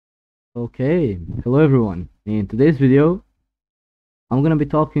Okay, hello everyone. In today's video, I'm gonna be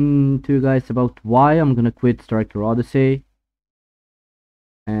talking to you guys about why I'm gonna quit Striker Odyssey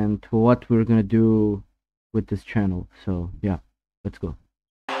and what we're gonna do with this channel. So yeah, let's go.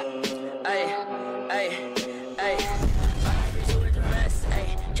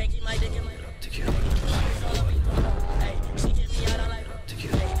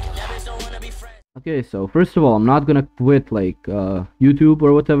 Okay, so first of all, I'm not gonna quit like YouTube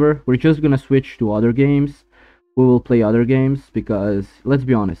or whatever. We're just gonna switch to other games. We will play other games because let's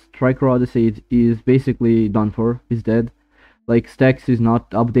be honest, Striker Odyssey is basically done for. He's dead. Like Stax is not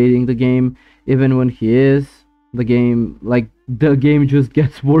updating the game. Even when he is, the game just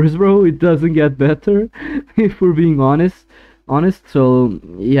gets worse, bro. It doesn't get better, if we're being honest. So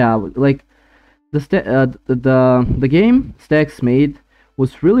yeah, like the game Stax made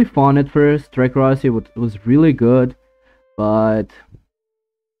was really fun at first. Striker Odyssey was really good, but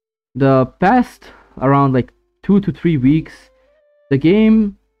the past around like 2 to 3 weeks, the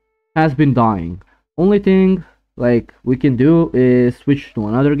game has been dying. Only thing like we can do is switch to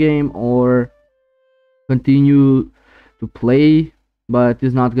another game or continue to play, but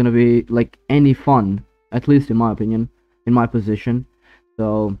it's not gonna be like any fun, at least in my opinion, in my position.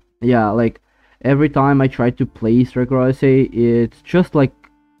 So yeah, like every time I try to play Striker Odyssey, it's just like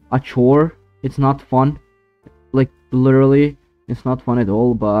a chore. It's not fun, like literally it's not fun at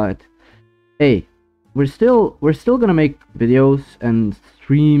all. But hey, we're still gonna make videos and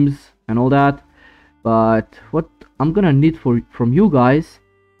streams and all that. But what I'm gonna need from you guys,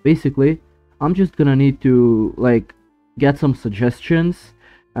 basically, I'm just gonna need to like get some suggestions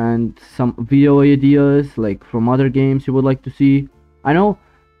and some video ideas like from other games you would like to see. I know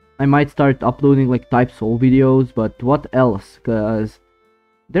I might start uploading like Type Soul videos, but what else? Cause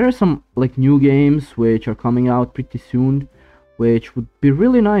there are some like new games which are coming out pretty soon, which would be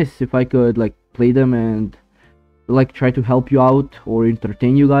really nice if I could like play them and like try to help you out or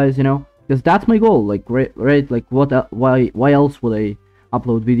entertain you guys, because that's my goal. Like right, like why else would I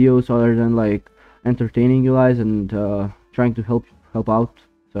upload videos other than like entertaining you guys and trying to help out.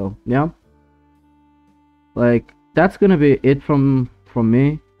 So yeah, like that's gonna be it from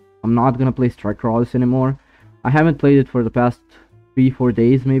me. I'm not gonna play Striker Odyssey anymore. I haven't played it for the past 3-4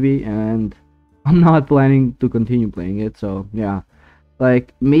 days maybe, and I'm not planning to continue playing it. So yeah,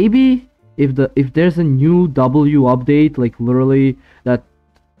 like maybe if there's a new W update, like literally that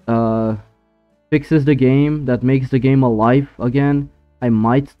fixes the game, that makes the game alive again, I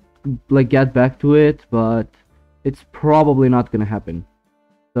might like get back to it, but it's probably not gonna happen.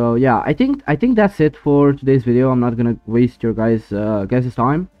 So yeah, I think that's it for today's video. I'm not gonna waste your guys'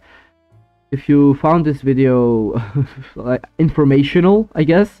 time. If you found this video like informational, I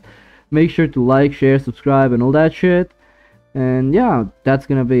guess, make sure to like, share, subscribe, and all that shit. And yeah, that's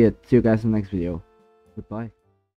gonna be it. See you guys in the next video. Goodbye.